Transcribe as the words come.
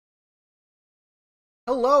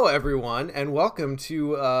Hello, everyone, and welcome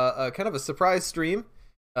to a kind of a surprise stream.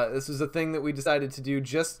 This is a thing that we decided to do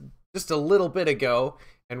just a little bit ago,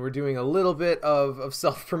 and we're doing a little bit of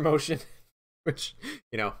self promotion, which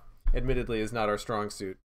admittedly is not our strong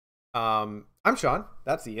suit. I'm Sean.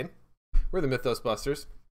 That's Ian. We're the Mythos Busters.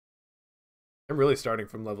 I'm really starting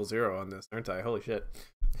from level 0 on this, aren't I? Holy shit.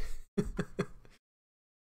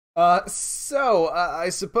 I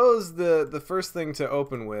suppose the first thing to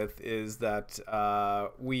open with is that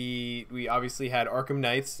we obviously had Arkham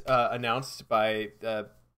Knights announced by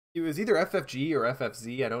it was either FFG or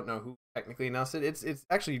FFZ. I don't know who technically announced it. It's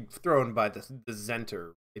actually thrown by the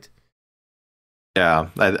Zenter, right? Yeah,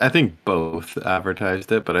 I think both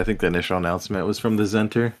advertised it, but I think the initial announcement was from the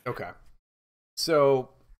Zenter. Okay, so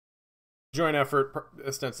joint effort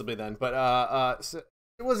ostensibly then, but so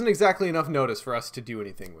it wasn't exactly enough notice for us to do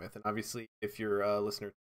anything with. And obviously, if you're a listener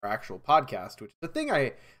to our actual podcast, which is the thing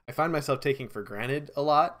I find myself taking for granted a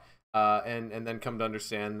lot, and then come to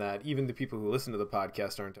understand that even the people who listen to the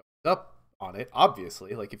podcast aren't up on it,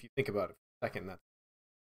 obviously. Like, if you think about it for a second, that's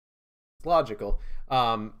logical.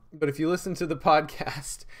 But if you listen to the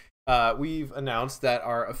podcast, we've announced that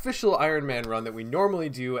our official Ironman run that we normally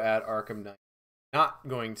do at Arkham Knight is not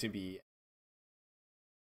going to be.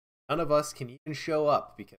 None of us can even show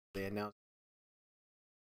up because they announced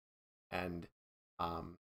and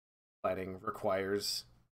fighting requires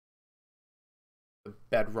the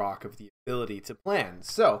bedrock of the ability to plan.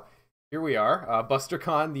 So here we are.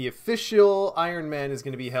 BusterCon, the official Ironman, is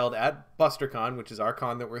going to be held at BusterCon, which is our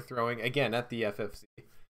con that we're throwing again at the FFC,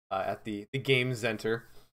 at the Game Center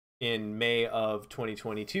in May of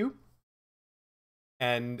 2022.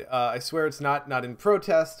 And I swear it's not in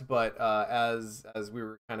protest, but as we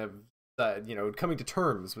were kind of coming to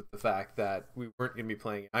terms with the fact that we weren't going to be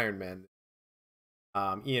playing Iron Man,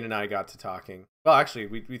 Ian and I got to talking. Well, actually,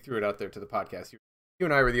 we threw it out there to the podcast. You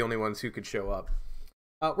and I were the only ones who could show up.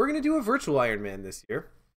 We're going to do a virtual Iron Man this year.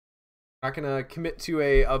 Not going to commit to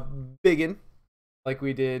a biggin like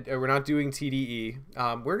we did. We're not doing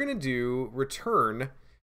TDE. We're going to do Return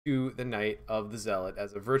to the Night of the Zealot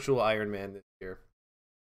as a virtual Iron Man this year.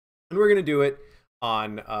 And we're going to do it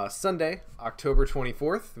on Sunday, October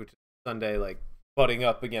 24th, which is Sunday, like, butting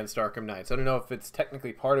up against Arkham Knights. I don't know if it's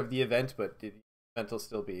technically part of the event, but the event will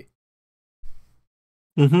still be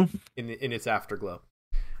in its afterglow.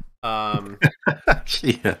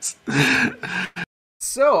 Yes.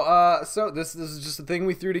 So this is just a thing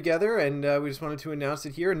we threw together, and we just wanted to announce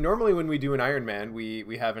it here. And normally when we do an Iron Man,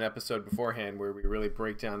 we have an episode beforehand where we really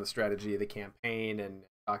break down the strategy of the campaign and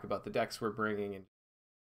talk about the decks we're bringing, and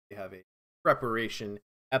we have a preparation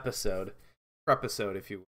episode, if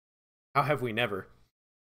you will. How have we never?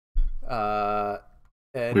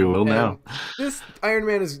 We will now. This Iron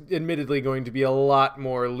Man is admittedly going to be a lot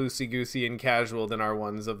more loosey-goosey and casual than our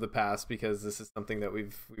ones of the past, because this is something that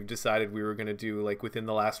we've decided we were going to do like within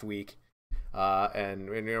the last week. And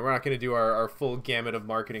we're not going to do our full gamut of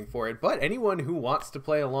marketing for it, but anyone who wants to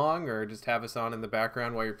play along or just have us on in the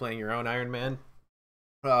background while you're playing your own Iron Man,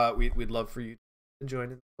 we'd love for you to join in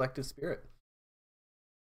the collective spirit.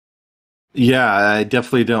 Yeah, I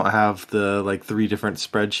definitely don't have the 3 different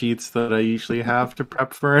spreadsheets that I usually have to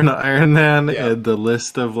prep for an Iron Man and the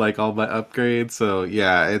list of all my upgrades. So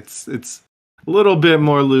yeah, it's a little bit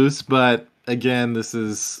more loose, but again, this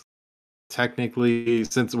is technically,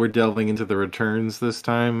 since we're delving into the returns this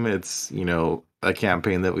time, it's a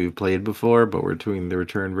campaign that we've played before, but we're doing the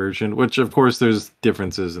return version, which of course there's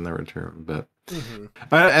differences in the return, but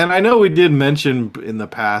and I know we did mention in the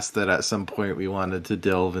past that at some point we wanted to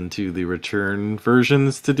delve into the return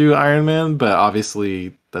versions to do Iron Man, but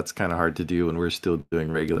obviously that's kind of hard to do when we're still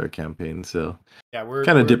doing regular campaigns, so yeah, we're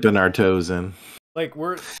kind of dipping our toes in.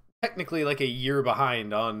 We're technically a year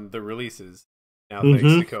behind on the releases now, thanks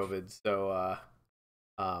to COVID. So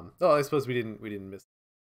I suppose we didn't miss.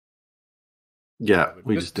 Yeah,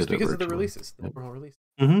 we just did it because of the releases, the normal release.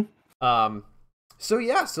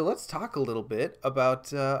 So let's talk a little bit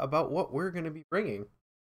about what we're going to be bringing.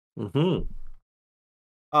 So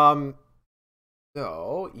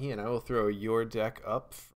Ian, I will throw your deck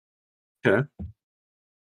up. Okay.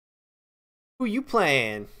 Who you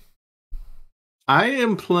playing? I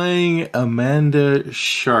am playing Amanda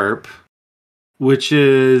Sharp, which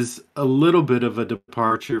is a little bit of a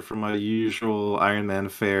departure from my usual Iron Man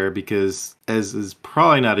fare, because, as is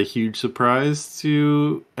probably not a huge surprise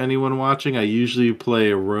to anyone watching, I usually play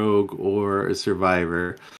a rogue or a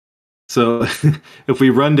survivor. So if we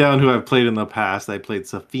run down who I've played in the past, I played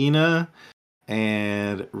Safina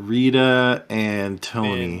and Rita and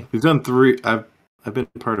Tony. We've done 3. I've been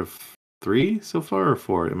part of 3 so far, or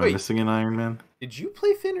 4? Am I missing an Iron Man? Did you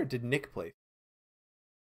play Finn or did Nick play?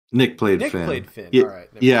 Nick played Nick Finn. played Finn. Yeah, All right.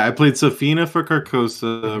 yeah. I played Safina for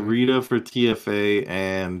Carcosa, Mm-hmm. Rita for TFA,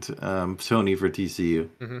 and Tony for TCU.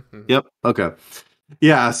 Mm-hmm, mm-hmm. Yep. Okay.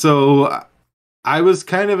 Yeah. So I was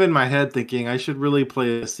kind of in my head thinking I should really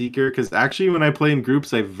play a Seeker because actually, when I play in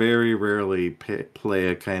groups, I very rarely play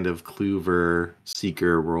a kind of Clover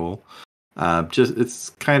Seeker role. Just it's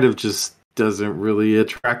kind of just doesn't really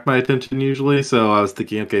attract my attention usually. So I was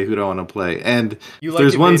thinking, okay, who do I want to play? And You if like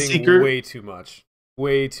there's one evading Seeker, way too much.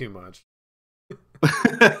 Way too much.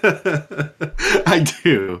 I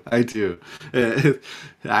do. I do.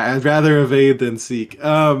 I'd rather evade than seek.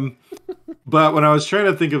 But when I was trying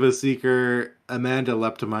to think of a seeker, Amanda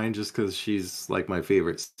leapt to mind just because she's like my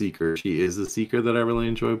favorite seeker. She is a seeker that I really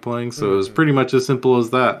enjoy playing. So it was pretty much as simple as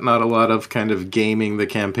that. Not a lot of kind of gaming the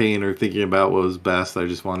campaign or thinking about what was best. I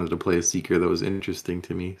just wanted to play a seeker that was interesting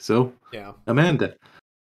to me. So Yeah. Amanda.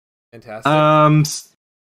 Fantastic.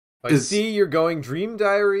 I see you're going Dream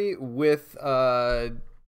Diary with leaning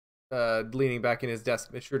back in his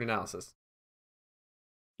desk, shrewd analysis.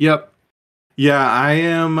 Yep. Yeah, I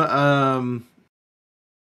am.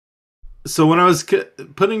 So when I was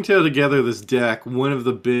putting together this deck, one of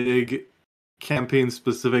the big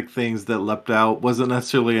campaign-specific things that leapt out wasn't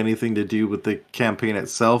necessarily anything to do with the campaign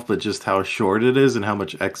itself, but just how short it is and how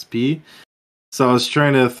much XP. So I was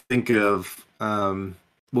trying to think of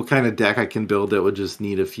what kind of deck I can build that would just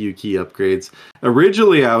need a few key upgrades.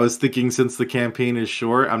 Originally, I was thinking since the campaign is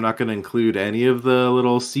short, I'm not going to include any of the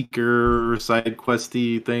little Seeker side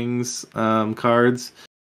questy things cards.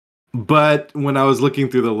 But when I was looking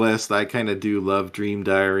through the list, I kind of do love Dream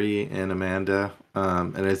Diary and Amanda,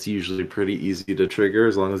 and it's usually pretty easy to trigger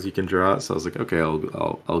as long as you can draw it. So I was like, okay,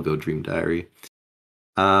 I'll go Dream Diary.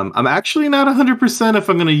 I'm actually not 100% if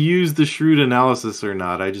I'm going to use the shrewd analysis or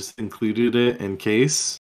not. I just included it in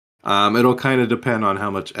case. It'll kind of depend on how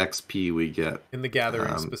much XP we get. In the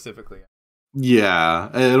gathering specifically.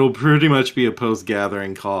 Yeah, it'll pretty much be a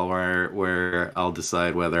post-gathering call where I'll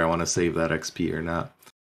decide whether I want to save that XP or not.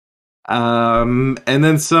 And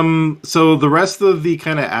then so the rest of the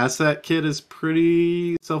kind of asset kit is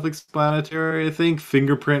pretty self-explanatory, I think.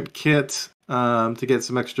 Fingerprint kit, to get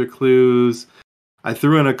some extra clues. I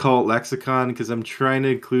threw in Occult Lexicon because I'm trying to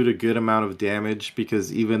include a good amount of damage,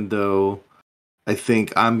 because even though I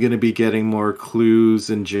think I'm going to be getting more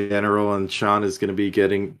clues in general and Sean is going to be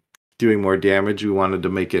doing more damage, we wanted to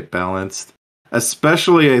make it balanced.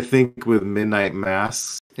 Especially, I think, with Midnight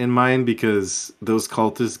Masks in mind, because those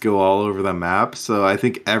cultists go all over the map. So I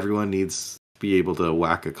think everyone needs to be able to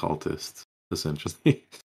whack a cultist, essentially.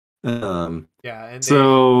 Yeah, and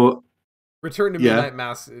so Return to Midnight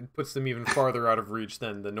Masks, it puts them even farther out of reach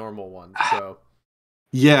than the normal ones. So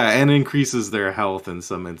yeah, and increases their health in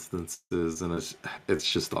some instances, and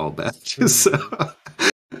it's just all bad. So,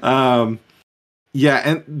 yeah,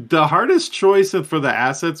 and the hardest choice for the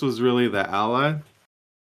assets was really the ally.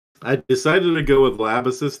 I decided to go with Lab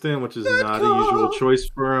Assistant, which is not a usual choice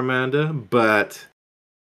for Amanda, but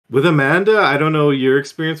with Amanda, I don't know your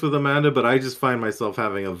experience with Amanda, but I just find myself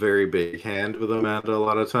having a very big hand with Amanda a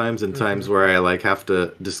lot of times, and times where I like have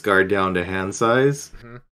to discard down to hand size.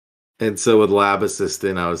 And so with Lab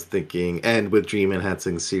Assistant, I was thinking, and with Dream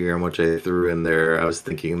Enhancing Serum, which I threw in there, I was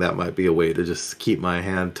thinking that might be a way to just keep my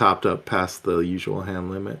hand topped up past the usual hand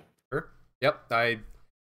limit. Sure. Yep.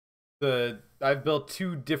 I've built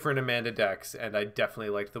 2 different Amanda decks, and I definitely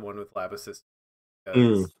liked the one with Lab Assistant.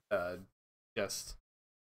 Because,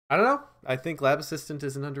 I don't know. I think Lab Assistant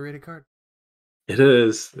is an underrated card. It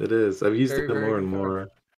is. It is. I've used it more and more.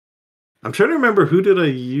 I'm trying to remember who did I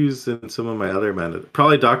use in some of my other Amanda.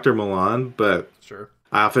 Probably Dr. Milan, but sure.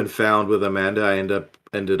 I often found with Amanda I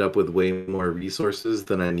ended up with way more resources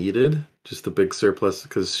than I needed. Just a big surplus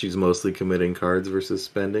because she's mostly committing cards versus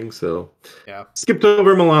spending. So yeah, skipped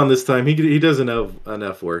over Milan this time. He doesn't have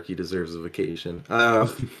enough work. He deserves a vacation.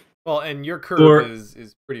 Well, and your curve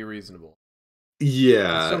is pretty reasonable.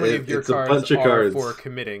 Yeah, so many of your cards are for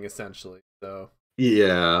committing, essentially. So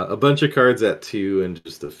yeah, a bunch of cards at 2 and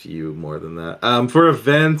just a few more than that. For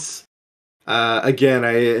events, again,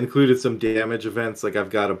 I included some damage events. Like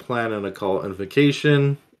I've got a plan and a call and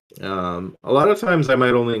vacation. A lot of times I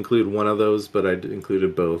might only include one of those, but I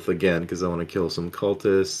included both again because I want to kill some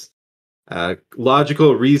cultists.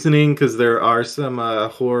 Logical reasoning, because there are some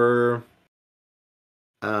horror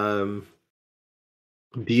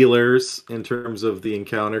dealers in terms of the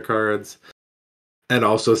encounter cards, and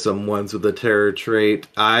also some ones with the terror trait.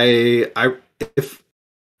 When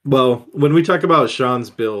we talk about Sean's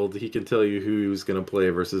build, he can tell you who he was going to play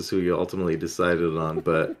versus who he ultimately decided on.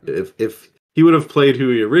 But if he would have played who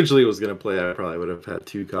he originally was going to play, I probably would have had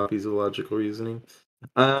 2 copies of Logical Reasoning.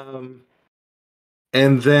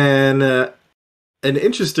 And then an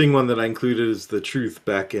interesting one that I included is the Truth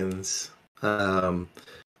Beckons,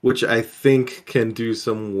 which I think can do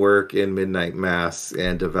some work in Midnight Mass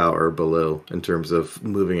and Devour Below in terms of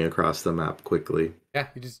moving across the map quickly. Yeah,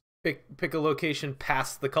 you just pick a location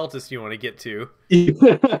past the cultist you want to get to.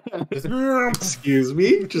 Just... Excuse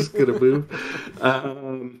me, just gonna move.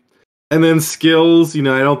 And then skills, I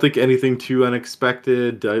don't think anything too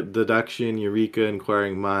unexpected. Deduction, Eureka,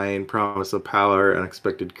 Inquiring Mind, Promise of Power,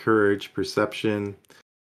 Unexpected Courage, Perception.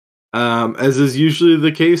 As is usually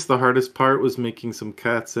the case, the hardest part was making some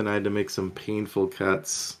cuts, and I had to make some painful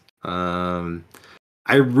cuts.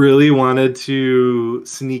 I really wanted to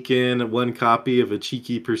sneak in one copy of a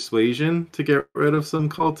cheeky Persuasion to get rid of some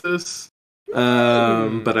cultists.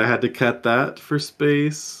 But I had to cut that for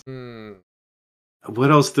space.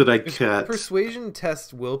 What else did I cut? Persuasion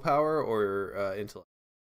test willpower or intellect?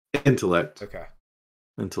 Intellect. Okay.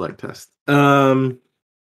 Intellect test. In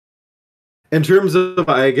terms of,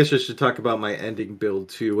 I guess I should talk about my ending build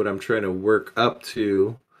too, what I'm trying to work up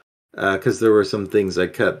to, because there were some things I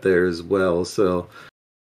cut there as well. So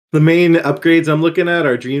the main upgrades I'm looking at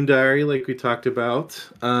are Dream Diary, like we talked about.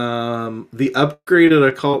 The upgraded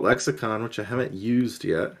Occult Lexicon, which I haven't used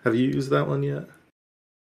yet. Have you used that one yet?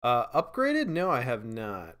 Upgraded? No, I have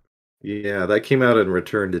not. Yeah, that came out in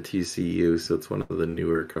Return to TCU, so it's one of the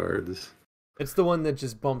newer cards. It's the one that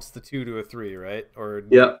just bumps the 2 to a 3, right? Or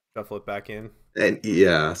shuffle it back in? And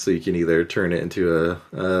yeah, so you can either turn it into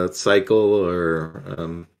a cycle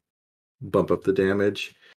or bump up the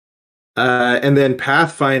damage. And then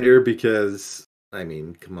Pathfinder, because, I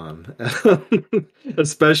mean, come on.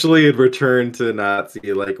 Especially in Return to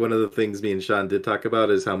Nazi, like one of the things me and Sean did talk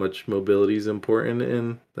about is how much mobility is important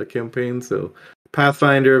in the campaign. So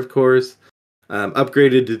Pathfinder, of course.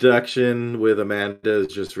 Upgraded Deduction with Amanda is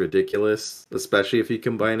just ridiculous, especially if you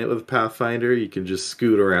combine it with Pathfinder. You can just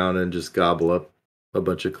scoot around and just gobble up a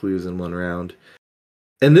bunch of clues in one round.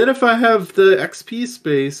 And then if I have the XP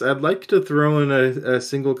space, I'd like to throw in a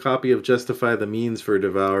single copy of Justify the Means for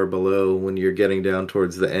Devour Below when you're getting down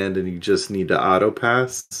towards the end and you just need to auto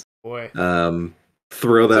pass. Boy.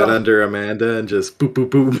 Throw that under Amanda and just boop,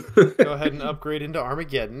 boop, boop. Go ahead and upgrade into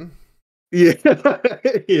Armageddon. Yeah.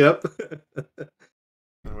 Yep.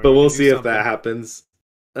 But we'll see if that happens.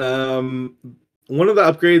 One of the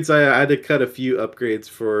upgrades, I had to cut a few upgrades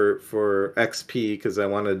for XP because I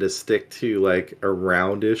wanted to stick to like a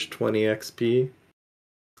roundish 20 XP,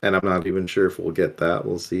 and I'm not even sure if we'll get that.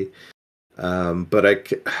 We'll see.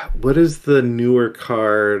 But what is the newer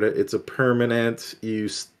card? It's a permanent. You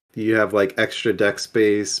have like extra deck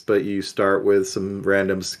space, but you start with some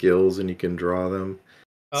random skills and you can draw them.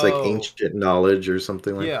 It's like Ancient Knowledge or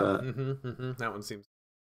something like that. That one seems.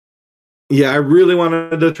 Yeah, I really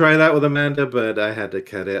wanted to try that with Amanda, but I had to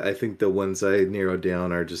cut it. I think the ones I narrowed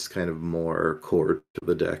down are just kind of more core to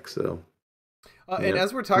the deck. So, and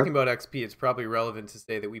as we're talking about XP, it's probably relevant to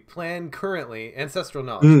say that we plan currently Ancestral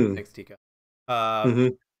Knowledge. Thanks, Tika.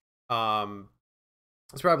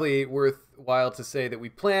 It's probably worthwhile to say that we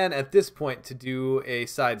plan at this point to do a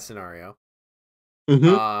side scenario.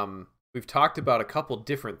 We've talked about a couple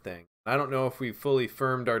different things. I don't know if we've fully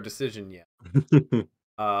firmed our decision yet.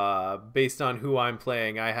 Based on who I'm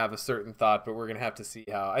playing, I have a certain thought, but we're gonna have to see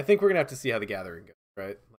how. I think we're gonna have to see how the gathering goes,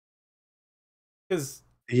 right? Because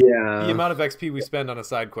the amount of XP we spend on a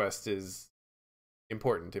side quest is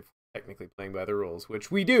important if we're technically playing by the rules,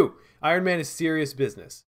 which we do. Ironman is serious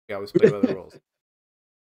business. We always play by the rules.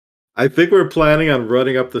 I think we're planning on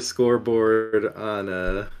running up the scoreboard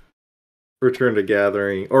on Return to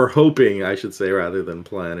Gathering, or hoping, I should say, rather than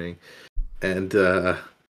planning, and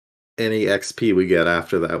any XP we get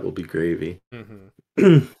after that will be gravy.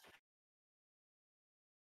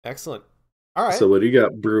 Excellent. All right. So what do you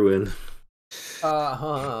got brewing?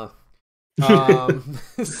 So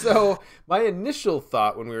my initial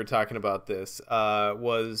thought when we were talking about this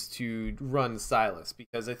was to run Silas,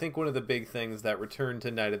 because I think one of the big things that Return to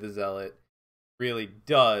Night of the Zealot really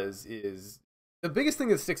does is, the biggest thing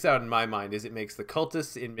that sticks out in my mind is it makes the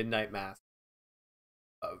cultists in Midnight Mass,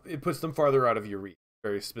 it puts them farther out of your reach,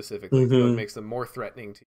 very specifically. So it makes them more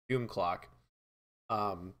threatening to Doom Clock.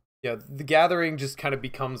 The gathering just kind of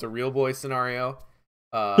becomes a real boy scenario.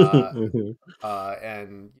 And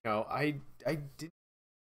I didn't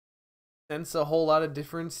sense a whole lot of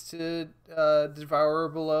difference to Devourer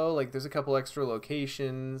Below. Like, there's a couple extra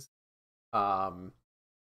locations.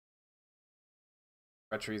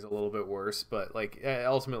 Treachery's a little bit worse, but like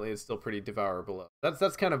ultimately it's still pretty Devourer Below.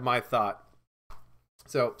 That's kind of my thought.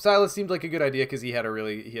 So Silas seemed like a good idea because he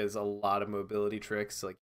has a lot of mobility tricks.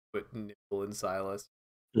 Like, put Nibble in Silas,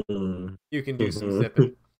 you can do some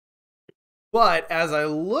zipping. But as I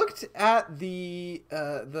looked at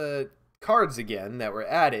the cards again that were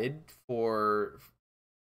added for,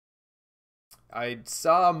 I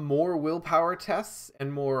saw more willpower tests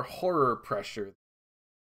and more horror pressure,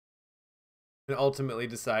 and ultimately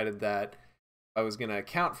decided that I was going to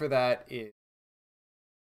account for that in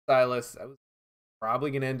Silas. I was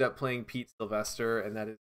probably going to end up playing Pete Sylvester, and that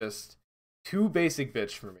is just too basic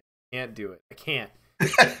bitch for me. Can't do it. I can't.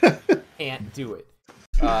 Can't do it.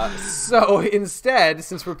 So instead,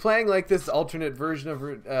 since we're playing like this alternate version of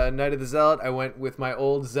Night of the Zealot, I went with my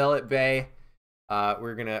old Zealot Bay.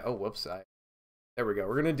 We're gonna. Oh, whoops! There we go.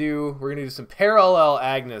 We're gonna do some parallel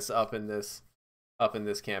Agnes up in this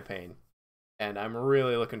campaign, and I'm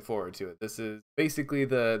really looking forward to it. This is basically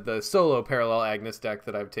the solo parallel Agnes deck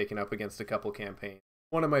that I've taken up against a couple campaigns.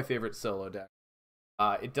 One of my favorite solo decks.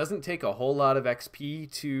 It doesn't take a whole lot of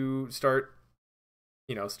XP to start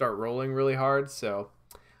rolling really hard. So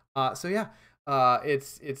yeah,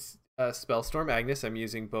 it's Spellstorm Agnes. I'm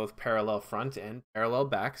using both parallel front and parallel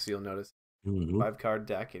back, so you'll notice 5-card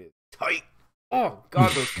deck. It is tight. Oh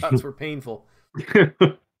god, those cuts were painful.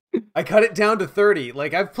 I cut it down to 30.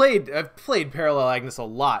 Like I've played parallel Agnes a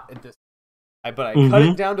lot at this, but I cut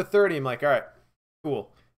it down to 30. I'm like, all right, cool,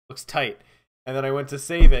 looks tight. And then I went to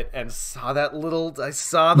save it and saw the lamp. I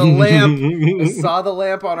saw the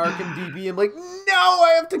lamp on Arkham DB. I'm like, no,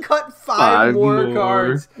 I have to cut five more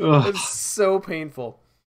cards. It's so painful.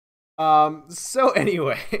 So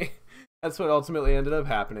anyway, that's what ultimately ended up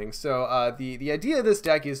happening. So the idea of this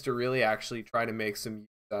deck is to really actually try to make some use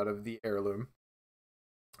out of the heirloom.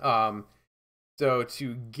 So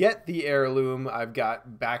to get the heirloom, I've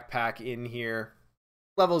got backpack in here.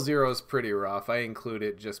 Level 0 is pretty rough. I include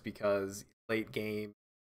it just because late game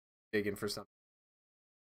digging for something.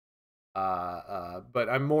 But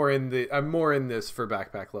I'm more in this for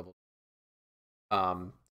backpack level.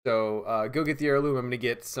 So go get the heirloom. I'm gonna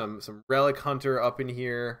get some relic hunter up in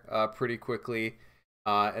here pretty quickly,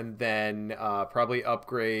 and then probably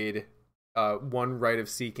upgrade one Rite of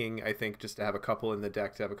Seeking. I think just to have a couple in the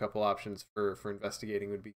deck, to have a couple options for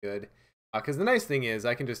investigating would be good. Because the nice thing is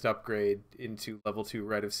I can just upgrade into level 2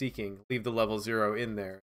 Rite of Seeking, leave the level 0 in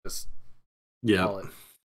there, just call it.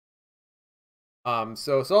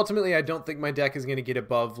 So ultimately, I don't think my deck is going to get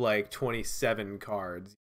above like 27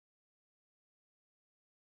 cards.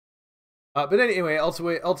 But anyway,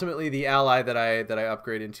 ultimately, the ally that I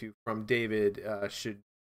upgrade into from David should be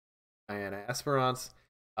Diana Esperance,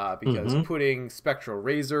 because putting Spectral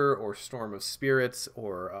Razor or Storm of Spirits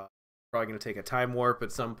or probably going to take a Time Warp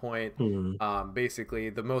at some point. Basically,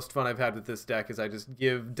 the most fun I've had with this deck is I just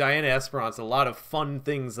give Diana Esperance a lot of fun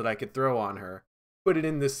things that I could throw on her, put it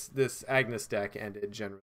in this Agnes deck, and it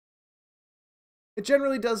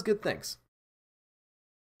generally does good things.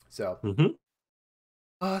 So,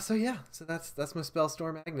 so yeah, so that's my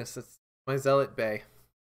Spellstorm Agnes. That's my Zealot Bay. It's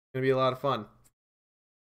gonna be a lot of fun.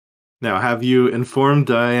 Now, have you informed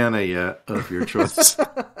Diana yet of your choice?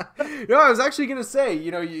 No, I was actually going to say,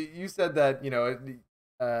 you said that,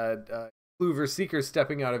 Kluver Seeker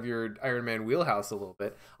stepping out of your Ironman wheelhouse a little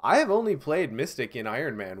bit. I have only played Mystic in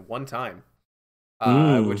Ironman one time,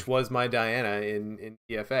 which was my Diana in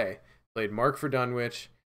TFA. Played Mark for Dunwich.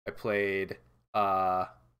 I played in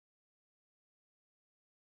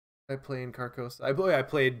Carcosa. I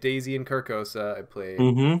played Daisy in Carcosa. I played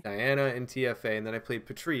Diana in TFA, and then I played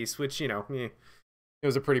Patrice, which, it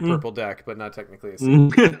was a pretty purple deck, but not technically a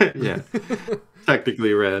secret. Yeah,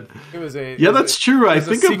 technically red. It was that's true. I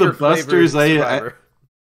think of the busters. I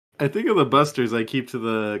think of the busters I keep to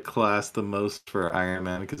the class the most for Iron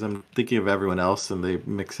Man, because I'm thinking of everyone else and they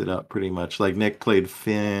mix it up pretty much. Like Nick played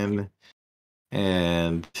Finn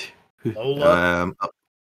and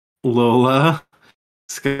Lola.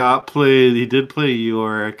 Scott he did play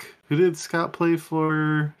Yorick. Who did Scott play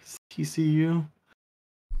for TCU?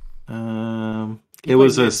 It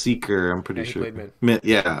was a Seeker, I'm pretty sure.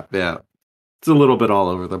 Yeah. It's a little bit all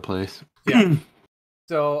over the place. Yeah.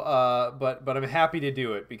 So, but I'm happy to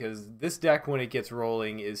do it, because this deck, when it gets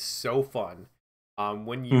rolling, is so fun.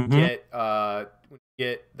 When you get the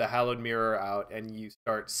Hallowed Mirror out and you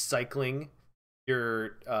start cycling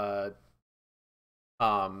your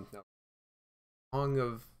Song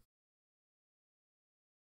of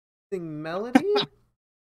Soothing Melody.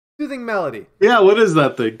 Yeah, what is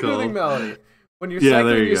that thing called? Soothing Melody. When you're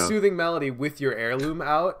cycling your Soothing Melody with your heirloom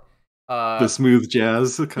out, the smooth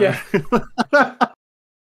jazz.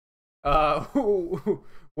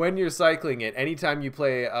 When you're cycling it, anytime you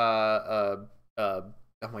play oh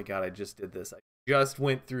my god, I just did this. I just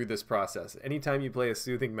went through this process. Anytime you play a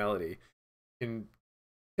Soothing Melody, you can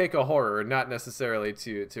pick a horror, not necessarily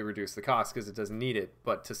to reduce the cost because it doesn't need it,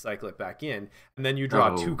 but to cycle it back in, and then you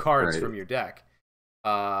draw 2 cards from your deck.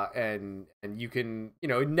 And you can,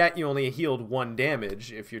 net you only healed 1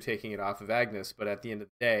 damage if you're taking it off of Agnes, but at the end of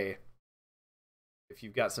the day, if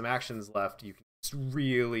you've got some actions left, you can just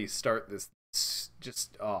really start this. It's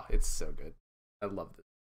so good. I love this.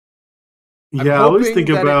 Yeah, I always think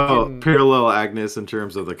about parallel Agnes in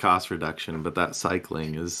terms of the cost reduction, but that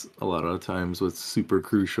cycling is a lot of times what's super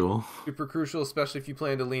crucial. Super crucial, especially if you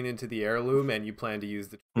plan to lean into the heirloom and you plan to use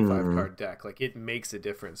the 25 card deck. Like, it makes a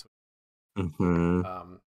difference. Dive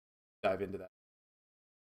into that.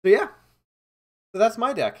 So yeah, so that's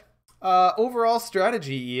my deck. Overall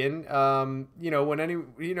strategy, Ian.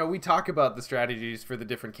 We talk about the strategies for the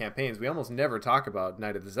different campaigns. We almost never talk about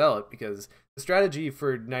Night of the Zealot because the strategy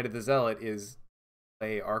for Night of the Zealot is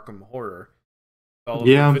play Arkham Horror. All of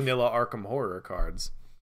the vanilla Arkham Horror cards.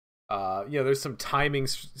 There's some timing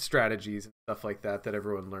strategies and stuff like that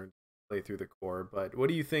everyone learned to play through the core. But what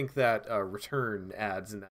do you think that Return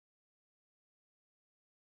adds in that?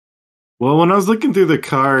 Well, when I was looking through the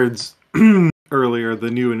cards earlier,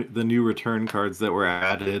 the new return cards that were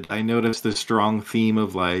added, I noticed a strong theme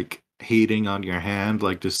of like hating on your hand,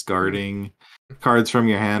 like discarding cards from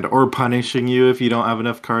your hand or punishing you if you don't have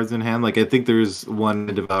enough cards in hand. Like, I think there's one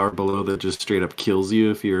in Devour Below that just straight up kills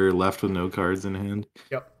you if you're left with no cards in hand.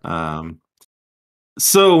 Yep.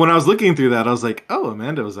 So when I was looking through that, I was like, oh,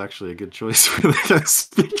 Amanda was actually a good choice for this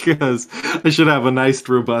because I should have a nice,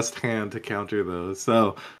 robust hand to counter those.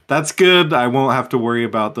 So that's good. I won't have to worry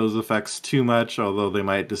about those effects too much, although they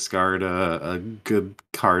might discard a good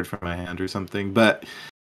card from my hand or something. But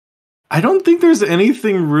I don't think there's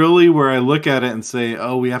anything really where I look at it and say,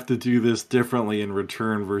 oh, we have to do this differently in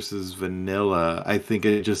Return versus Vanilla. I think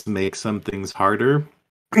it just makes some things harder,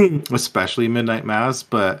 especially Midnight Mass,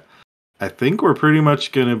 but I think we're pretty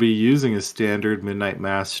much going to be using a standard Midnight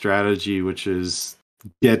Mass strategy, which is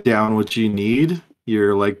get down what you need,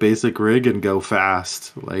 your like basic rig, and go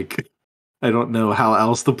fast. Like, I don't know how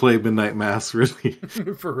else to play Midnight Mass, really.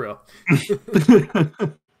 For real.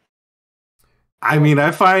 I mean,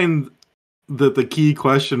 I find that the key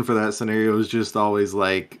question for that scenario is just always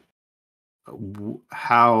like,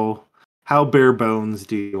 how bare bones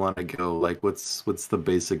do you want to go? Like, what's the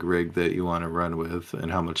basic rig that you want to run with, and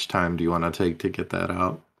how much time do you want to take to get that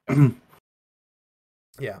out?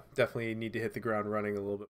 Yeah, definitely need to hit the ground running a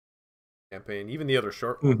little bit. Campaign, even the other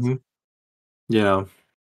short ones. Yeah.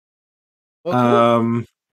 Well, cool.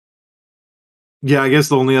 Yeah, I guess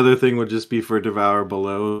the only other thing would just be for Devour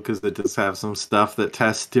Below, because it does have some stuff that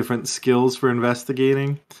tests different skills for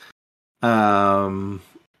investigating.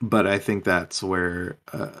 But I think that's where,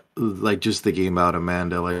 like, just the game out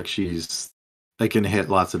Amanda, like, I can hit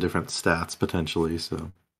lots of different stats potentially,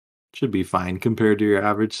 so should be fine compared to your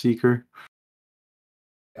average Seeker.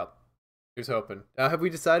 Yep. Here's hoping. Have we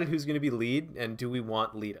decided who's going to be lead, and do we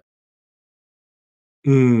want Lita? I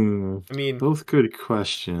mean, both good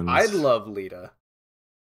questions. I'd love Lita,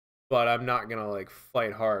 but I'm not going to, like,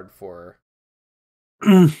 fight hard for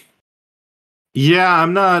her. Yeah,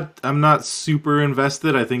 I'm not super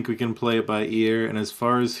invested. I think we can play it by ear. And as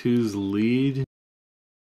far as who's lead,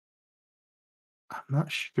 I'm not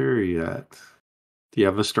sure yet. Do you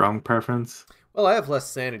have a strong preference? Well, I have less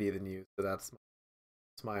sanity than you, so that's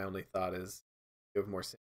my only thought is you have more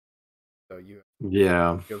sanity. So you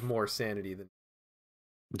have more sanity than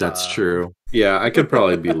That's true. Yeah, I could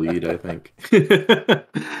probably be lead, I think.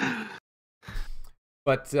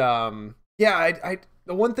 But I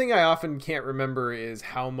the one thing I often can't remember is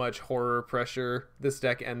how much horror pressure this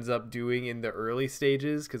deck ends up doing in the early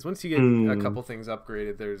stages. Because once you get a couple things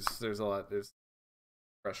upgraded, there's a lot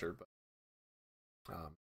pressure. But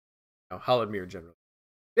Hollowed generally,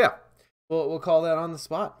 yeah. We'll call that on the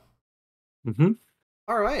spot.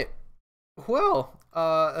 All right. Well,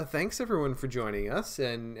 thanks everyone for joining us,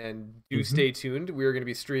 and do stay tuned. We're going to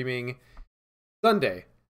be streaming Sunday,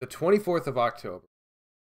 the 24th of October.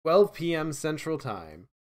 12 p.m. Central Time.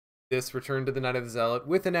 This Return to the Night of the Zealot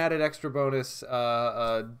with an added extra bonus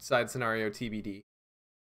side scenario TBD.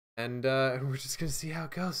 And we're just going to see how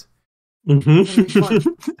it goes. It's going to be fun. It's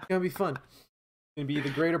going to be fun. It's going to be the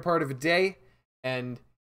greater part of a day, and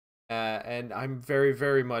I'm very,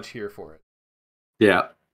 very much here for it. Yeah.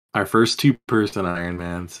 Our first 2-person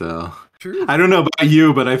Ironman, so true. I don't know about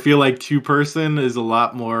you, but I feel like 2-person is a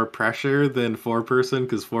lot more pressure than 4-person,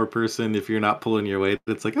 because 4-person, if you're not pulling your weight,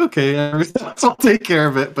 it's like, okay, I'll take care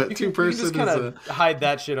of it. But 2-person, you can just kind of hide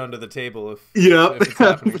that shit under the table if yep, if it's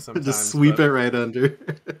happening sometimes. Just sweep it right under.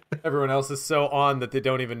 Everyone else is so on that they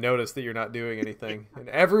don't even notice that you're not doing anything. And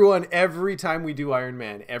every time we do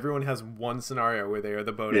Ironman, everyone has one scenario where they are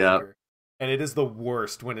the boat anchor. And it is the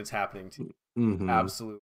worst when it's happening to you. Mm-hmm.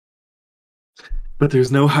 Absolutely. But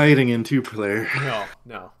there's no hiding in two-player.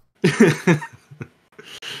 No.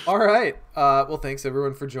 All right. Well, thanks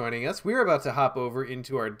everyone for joining us. We're about to hop over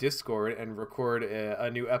into our Discord and record a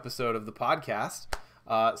new episode of the podcast.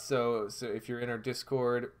 So if you're in our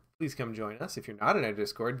Discord, please come join us. If you're not in our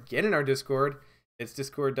Discord, get in our Discord. It's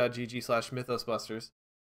discord.gg/mythosbusters.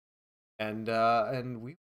 And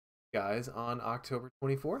we guys on October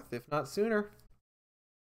 24th, if not sooner.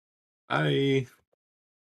 Bye.